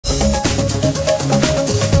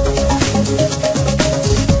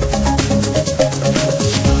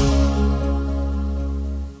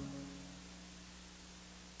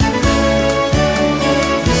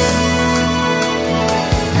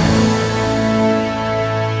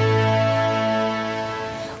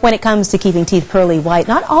When it comes to keeping teeth pearly white,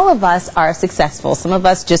 not all of us are successful. Some of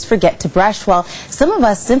us just forget to brush, while some of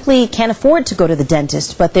us simply can't afford to go to the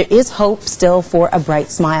dentist. But there is hope still for a bright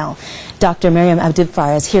smile. Dr. Mariam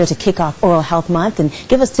Abdibfar is here to kick off Oral Health Month and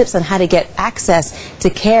give us tips on how to get access to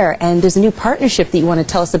care. And there's a new partnership that you want to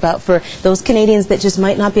tell us about for those Canadians that just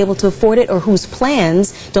might not be able to afford it or whose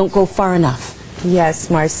plans don't go far enough. Yes,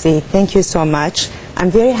 Marcy, thank you so much. I'm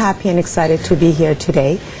very happy and excited to be here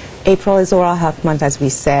today. April is Oral Health Month, as we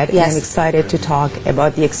said, yes. And I'm excited to talk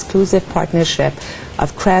about the exclusive partnership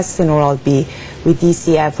of CREST and Oral-B with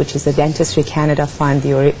DCF, which is the Dentistry Canada Fund,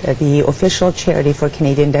 the official charity for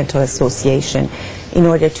Canadian Dental Association, in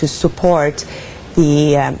order to support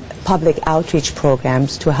the public outreach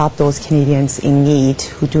programs to help those Canadians in need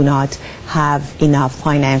who do not have enough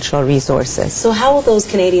financial resources. So how will those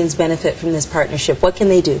Canadians benefit from this partnership? What can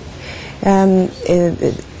they do?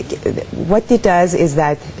 What it does is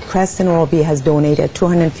that CREST and Oral-B has donated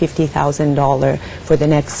 $250,000 for the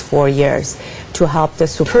next 4 years to help the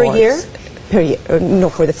support. Per year? Per year. No,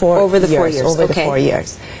 for the 4 over the years. 4 years. Over okay. the 4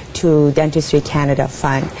 years to Dentistry Canada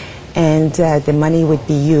Fund. And the money would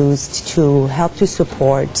be used to help to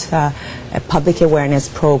support public awareness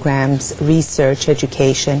programs, research,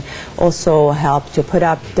 education, also help to put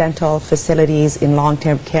up dental facilities in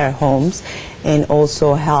long-term care homes, and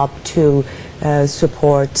also help to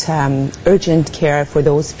support urgent care for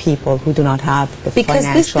those people who do not have the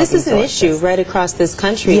financial resources. Because this is an issue right across this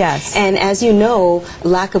country. Yes. And as you know,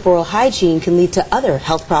 lack of oral hygiene can lead to other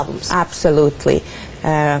health problems. Absolutely.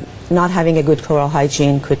 Not having a good oral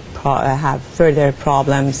hygiene could have further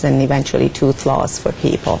problems and eventually tooth loss for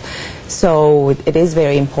people. So it is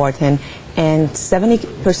very important. And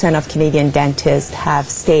 70% of Canadian dentists have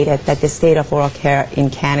stated that the state of oral care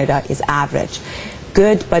in Canada is average.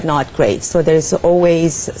 Good, but not great. So there's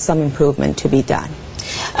always some improvement to be done.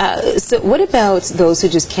 So what about those who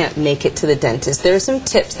just can't make it to the dentist? There are some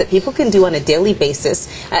tips that people can do on a daily basis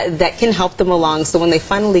that can help them along, so when they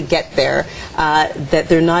finally get there, that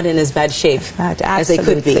they're not in as bad shape as they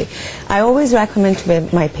could be. I always recommend to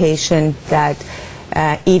my patient that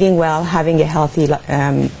eating well, having a healthy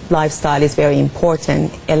lifestyle is very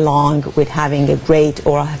important, along with having a great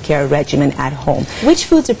oral care regimen at home. Which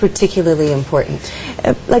foods are particularly important?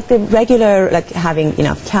 Like the regular, like having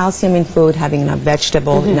enough calcium in food, having enough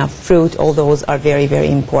vegetable, enough fruit, all those are very, very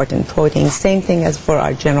important. Protein, same thing as for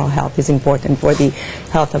our general health, is important for the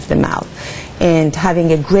health of the mouth. And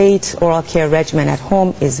having a great oral care regimen at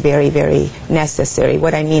home is very, very necessary.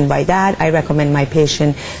 What I mean by that, I recommend my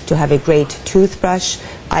patient to have a great toothbrush,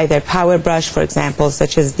 either power brush, for example,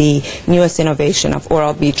 such as the newest innovation of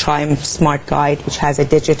Oral-B Triumph Smart Guide, which has a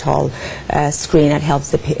digital screen that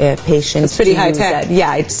helps the patient. It's pretty high tech.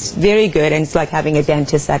 Yeah, it's very good, and it's like having a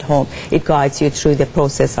dentist at home. It guides you through the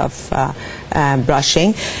process of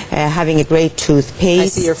brushing. Having a great toothpaste. I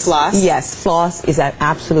see your floss. Yes, floss is an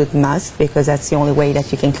absolute must, because that's the only way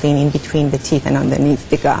that you can clean in between the teeth and underneath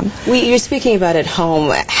the gum. You're speaking about at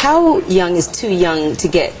home. How young is too young to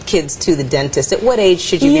get kids to the dentist? At what age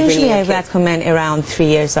should you be bringing your kids? Usually I recommend around 3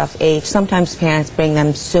 years of age. Sometimes parents bring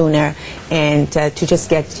them sooner, and to just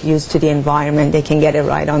get used to the environment. They can get it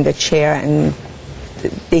right on the chair, and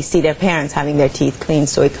they see their parents having their teeth cleaned,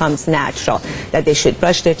 so it comes natural that they should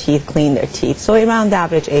brush their teeth, clean their teeth. So around the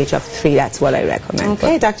average age of 3, that's what I recommend.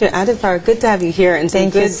 Okay, Dr. Abdibfar, good to have you here, and some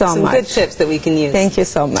good tips that we can use. Thank you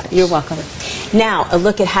so much. You're welcome. Now, a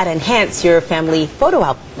look at how to enhance your family photo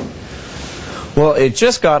album. Well, it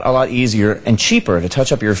just got a lot easier and cheaper to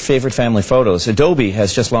touch up your favorite family photos. Adobe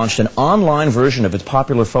has just launched an online version of its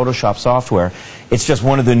popular Photoshop software. It's just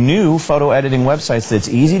one of the new photo editing websites that's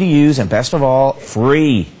easy to use and, best of all,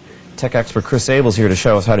 free. Tech expert Chris Abel's here to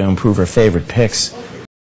show us how to improve our favorite pics.